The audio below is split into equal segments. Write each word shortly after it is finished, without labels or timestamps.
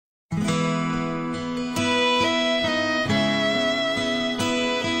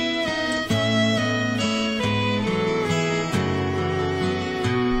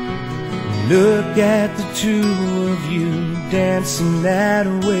Look at the two of you dancing that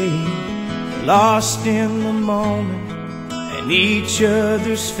way, lost in the moment and each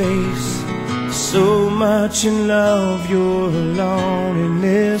other's face. So much in love, you're alone in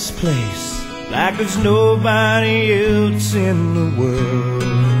this place, like there's nobody else in the world.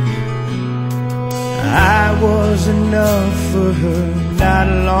 I was enough for her not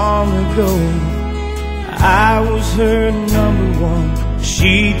long ago. I was her number one,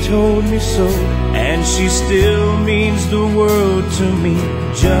 she told me so, and she still means the world to me,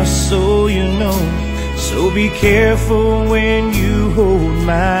 just so you know. So be careful when you hold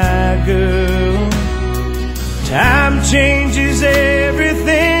my girl. Time changes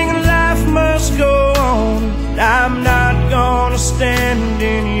everything, life must go on. I'm not gonna stand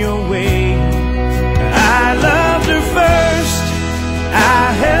in your way. I loved her first,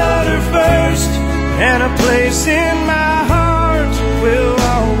 I held her first, and a place in my heart will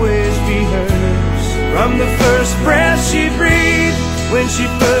always be hers. From the first breath she breathed, when she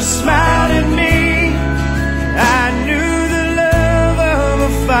first smiled at me, I knew the love of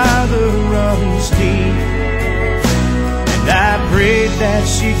a father runs deep. And I prayed that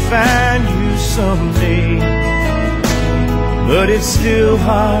she'd find you someday, but it's still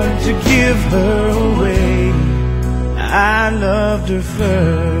hard to give her away. I loved her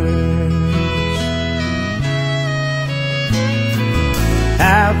first.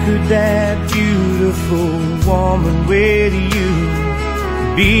 How could that beautiful woman with you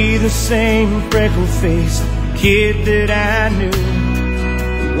be the same freckle-faced kid that I knew,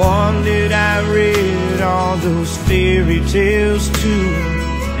 the one that I read all those fairy tales to,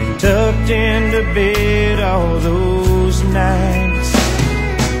 and tucked into bed all those nights?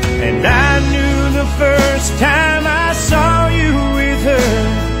 And I knew the first time I saw you with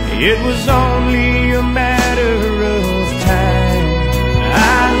her, it was only a matter of time.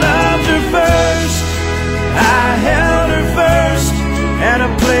 I loved her first, I held her first, and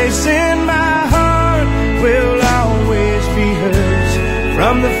a place in my heart will always be hers.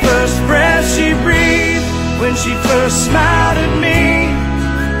 From the first breath she breathed, when she first smiled at me,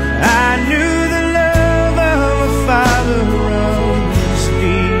 I knew the love of a father runs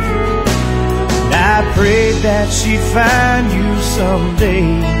deep. And I prayed that she'd find you someday,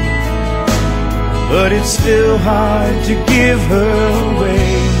 but it's still hard to give her away.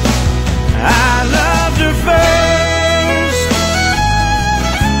 I loved her first.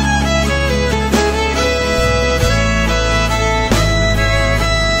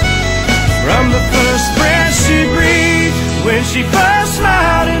 From the first breath she breathed, when she first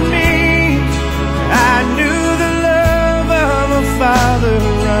smiled at me, I knew the love of a father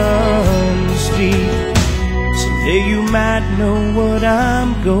runs deep. Someday you might know what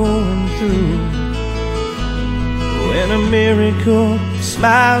I'm going through, when a miracle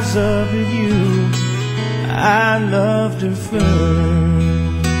smiles up at you. I loved her first.